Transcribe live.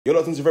You're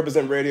listening to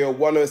Represent Radio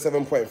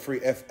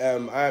 107.3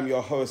 FM. I am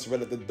your host,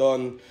 Rellik Tha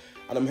Don,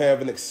 and I'm here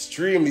with an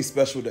extremely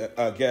special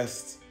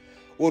guest,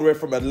 all the way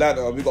from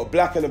Atlanta. We got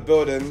Black in the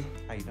building.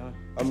 How you doing?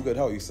 I'm good.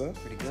 How are you, sir?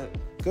 Pretty good.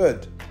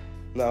 Good.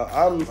 Now,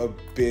 I'm a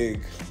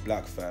big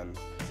Black fan,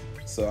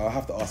 so I'll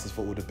have to ask this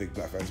for all the big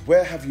Black fans.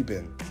 Where have you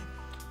been?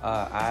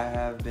 I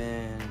have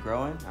been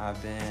growing. I've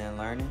been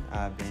learning.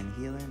 I've been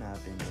healing.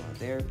 I've been doing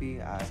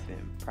therapy. I've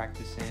been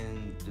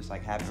practicing just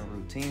like having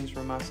routines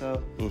for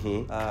myself.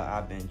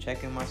 I've been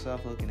checking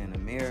myself, looking in the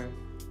mirror.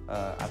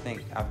 I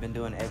think I've been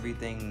doing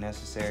everything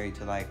necessary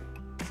to like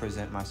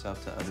present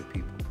myself to other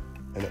people.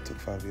 And that took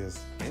 5 years.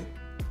 Yeah.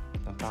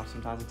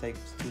 Sometimes it takes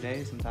 2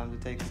 days. Sometimes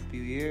it takes a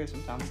few years.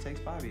 Sometimes it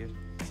takes 5 years.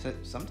 So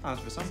sometimes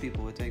for some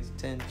people it takes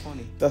 10,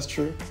 20. That's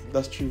true.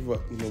 That's true.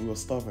 But we were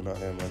starving out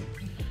here, man.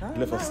 Not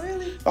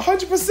really.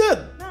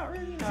 100%. Not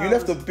really. No, You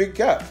left a big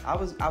gap. I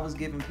was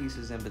giving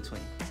pieces in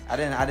between. I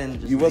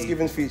didn't just. You was leave.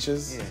 giving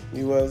features. Yeah.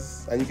 You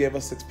was, and you gave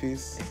us 6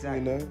 piece.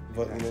 Exactly.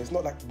 But it's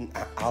not like an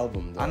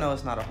album. Though. I know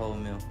it's not a whole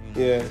meal.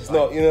 Yeah, it's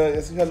like, not.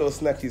 It's a little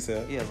snackies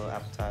here. Yeah, a little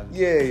appetizer.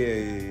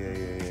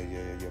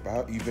 Yeah.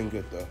 But you've been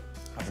good though.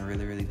 I've been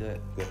really, really good.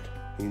 Good.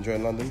 You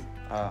enjoying London?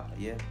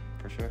 Yeah,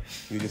 for sure.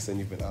 You just saying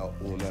you've been out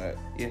all night.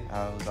 Yeah,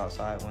 I was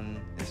outside when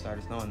it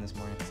started snowing this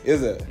morning.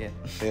 Is it? Yeah.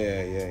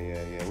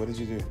 Yeah. What did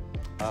you do?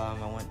 I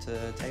went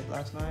to tape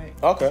last night.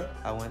 Okay.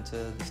 I went to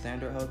the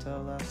Standard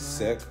Hotel last night.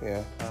 Sick,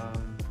 yeah.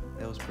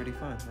 It was pretty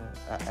fun.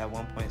 At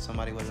one point,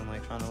 somebody wasn't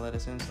like trying to let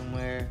us in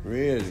somewhere.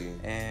 Really?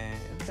 And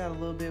it got a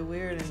little bit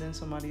weird, and then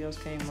somebody else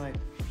came like,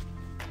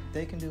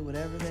 they can do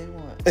whatever they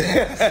want.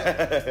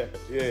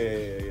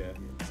 Yeah.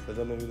 I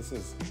don't know who this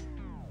is.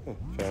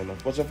 Fair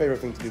enough. What's your favorite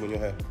thing to do when you're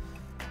here?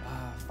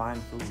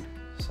 Find food.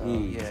 So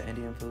yeah,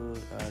 Indian food,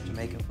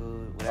 Jamaican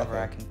food, whatever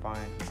I can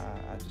find.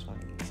 I just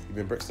want to eat. You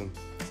been Brixton?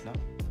 No.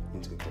 You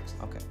need to go to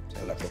Brixton. Okay.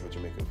 I like proper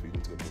Jamaican food. You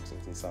need to go to Brixton.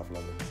 It's in South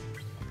London.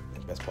 The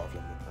best part of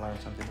London. Learn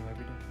something new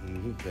every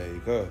day. There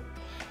you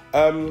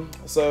go.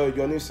 So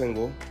your new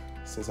single,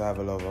 Since I Have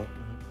a Lover,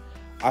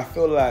 I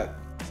feel like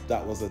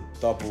that was a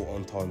double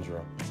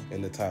entendre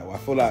in the title. I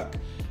feel like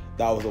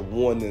that was a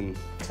warning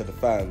to the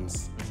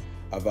fans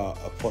about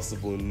a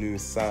possible new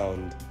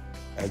sound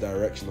and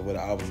direction of where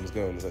the album is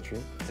going. Is that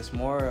true? It's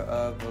more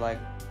of like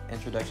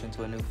introduction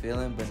to a new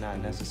feeling, but not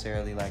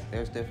necessarily like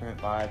there's different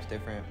vibes,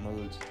 different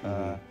moods,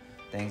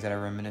 things that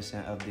are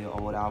reminiscent of the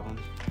old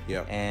albums.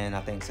 Yeah. And I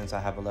think Since I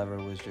Have a Lover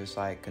was just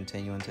like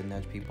continuing to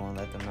nudge people and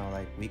let them know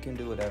like we can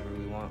do whatever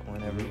we want,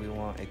 whenever we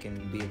want. It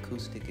can be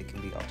acoustic, it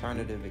can be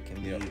alternative, it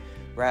can be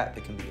rap,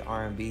 it can be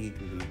R&B.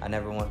 I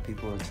never want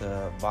people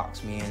to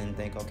box me in and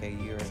think, okay,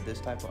 you're this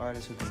type of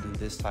artist who can do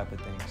this type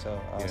of thing.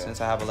 So Since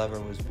I Have a Lover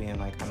was being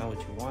like, I know what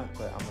you want,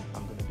 but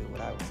I'm gonna do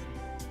what I want.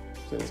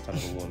 So it's kind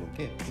of a warning.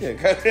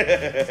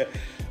 Yeah.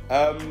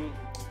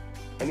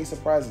 Any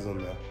surprises on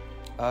there?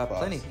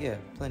 Plenty.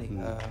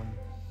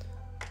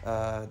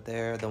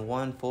 The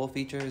one full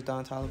feature is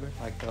Don Toliver,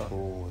 like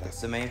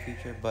that's the main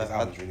feature. But his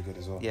album's really good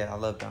as well. Yeah, I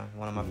love Don,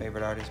 one of my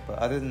favorite artists. But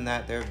other than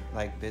that, there are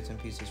like bits and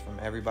pieces from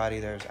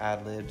everybody. There's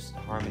ad libs,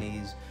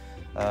 harmonies,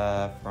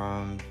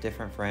 from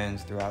different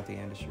friends throughout the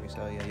industry.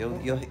 So yeah,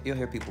 you'll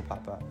hear people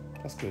pop out.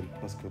 That's good.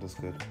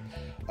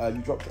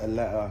 You dropped a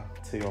letter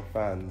to your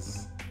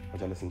fans,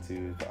 which I listened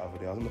to the other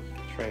day. I was on the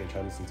train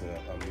trying to listen to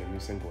your new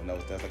single, and I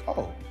was there like,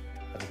 oh,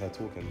 I just heard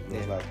talking. And I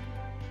was like,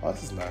 oh,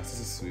 this is nice. This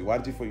is sweet. Why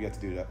did you feel you had to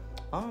do that?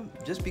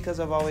 Just because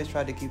I've always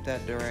tried to keep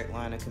that direct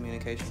line of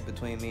communication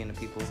between me and the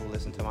people who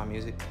listen to my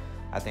music.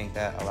 I think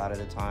that a lot of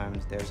the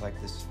times there's like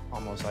this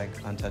almost like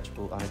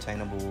untouchable,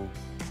 unattainable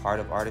part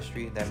of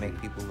artistry that make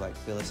people like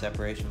feel a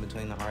separation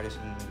between the artist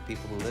and the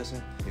people who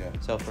listen. Yeah.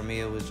 So for me,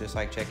 it was just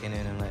like checking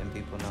in and letting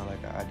people know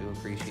like I do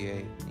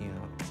appreciate,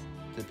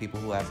 the people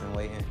who have been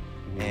waiting.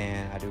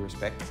 And I do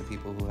respect the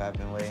people who have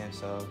been waiting.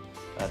 So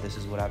this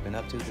is what I've been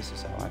up to. This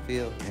is how I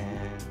feel.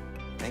 And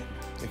thank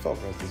you. It felt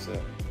great to say.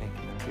 Thank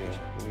you, man. Yeah,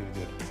 really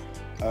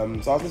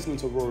good. So I was listening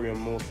to Rory and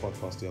Moore's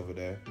podcast the other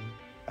day,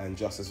 and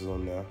Justice was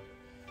on there,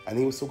 and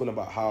he was talking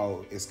about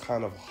how it's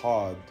kind of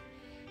hard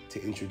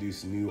to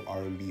introduce new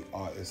R&B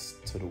artists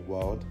to the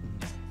world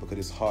because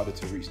it's harder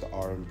to reach the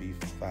R&B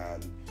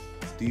fan.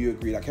 Do you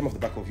agree? That came off the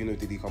back of,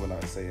 Diddy coming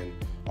out and saying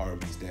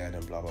R&B's dead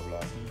and blah, blah,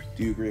 blah.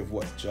 Do you agree with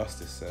what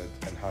Justice said,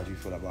 and how do you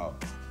feel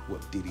about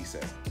what Diddy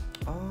said?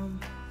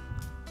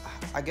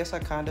 I guess I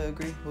kind of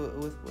agree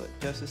with what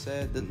Justice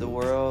said. The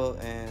world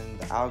and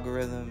the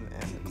algorithm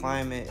and the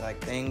climate,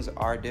 like things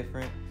are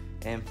different.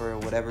 And for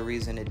whatever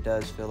reason, it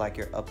does feel like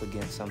you're up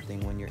against something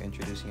when you're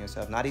introducing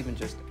yourself. Not even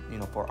just,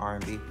 for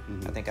R&B.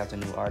 I think as a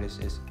new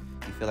artist,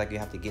 you feel like you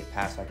have to get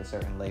past like a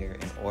certain layer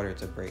in order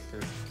to break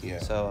through. Yeah.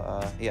 So,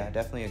 I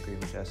definitely agree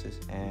with Justice.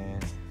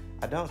 And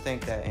I don't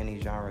think that any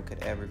genre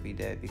could ever be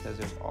dead because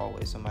there's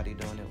always somebody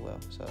doing it well.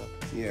 So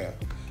yeah,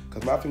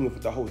 because my thing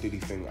with the whole Diddy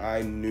thing,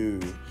 I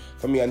knew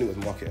it was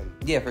marketing.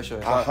 Yeah, for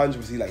sure.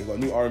 100%. Like, you got a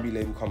new R&B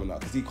label coming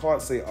out because he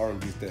can't say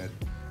R&B's dead.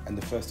 And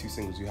the first 2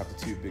 singles, you have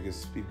the 2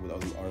 biggest people that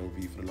was in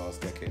R&B for the last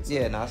decade. So.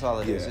 Yeah, no, that's all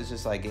it is. It's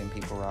just like getting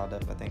people riled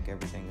up. I think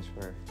everything is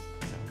for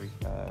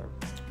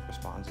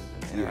responses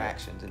and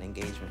interactions and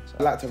engagement. So.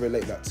 I like to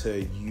relate that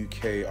to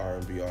UK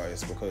R&B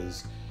artists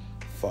because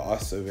for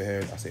us over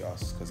here, I say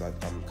us because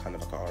I'm kind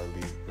of like an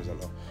R&B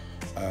presenter,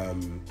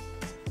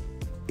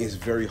 it's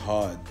very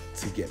hard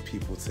to get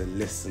people to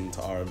listen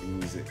to R&B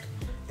music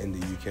in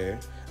the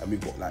UK, and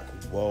we've got like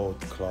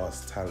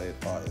world-class talent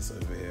artists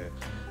over here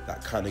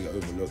that kind of get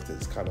overlooked.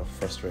 It's kind of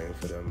frustrating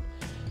for them.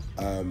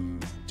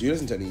 Do you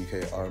listen to any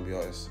UK R&B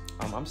artists?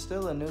 I'm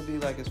still a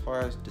newbie, like as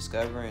far as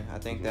discovering. I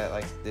think that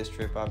like this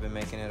trip, I've been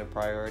making it a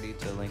priority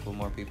to link with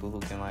more people who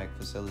can like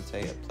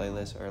facilitate a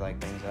playlist or like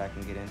things that I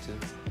can get into.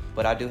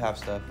 But I do have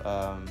stuff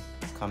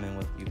coming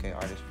with UK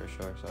artists for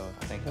sure. So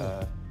I think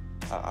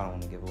I don't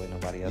want to give away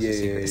nobody else's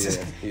secrets.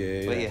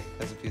 Yeah. But yeah,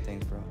 there's a few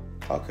things, bro.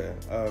 Okay,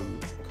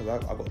 because I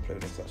got a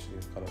playlist actually.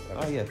 Kind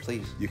of, oh yeah,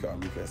 please. You can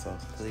R&B playlist.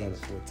 Please. Kind of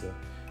forward to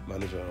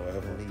manager or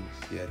whatever.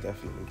 Please. Yeah,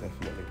 definitely.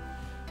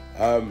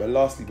 And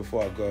lastly,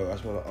 before I go, I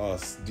just want to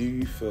ask: do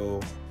you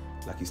feel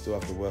like you still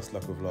have the worst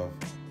luck with love?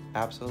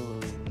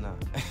 Absolutely not.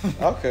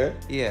 Okay.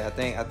 Yeah,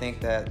 I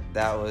think that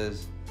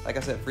was, like I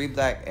said, Free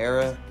Black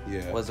era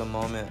was a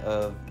moment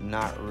of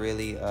not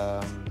really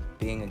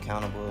being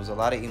accountable. It was a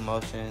lot of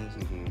emotions,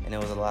 and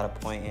there was a lot of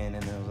pointing,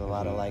 and there was a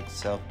lot of like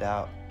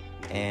self-doubt.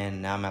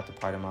 And now I'm at the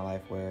part of my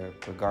life where,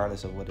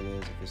 regardless of what it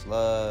is, if it's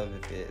love,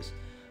 if it's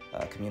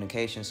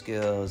communication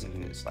skills, if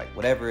it's like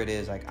whatever it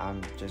is, like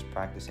I'm just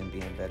practicing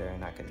being better,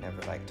 and I could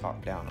never like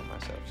talk down on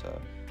myself.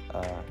 So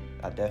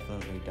I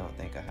definitely don't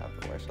think I have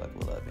the worst luck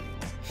with love anymore.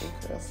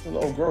 Okay, that's a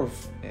lot of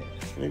growth. Yeah.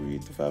 Maybe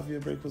the 5-year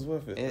break was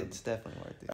worth it. It's definitely worth it.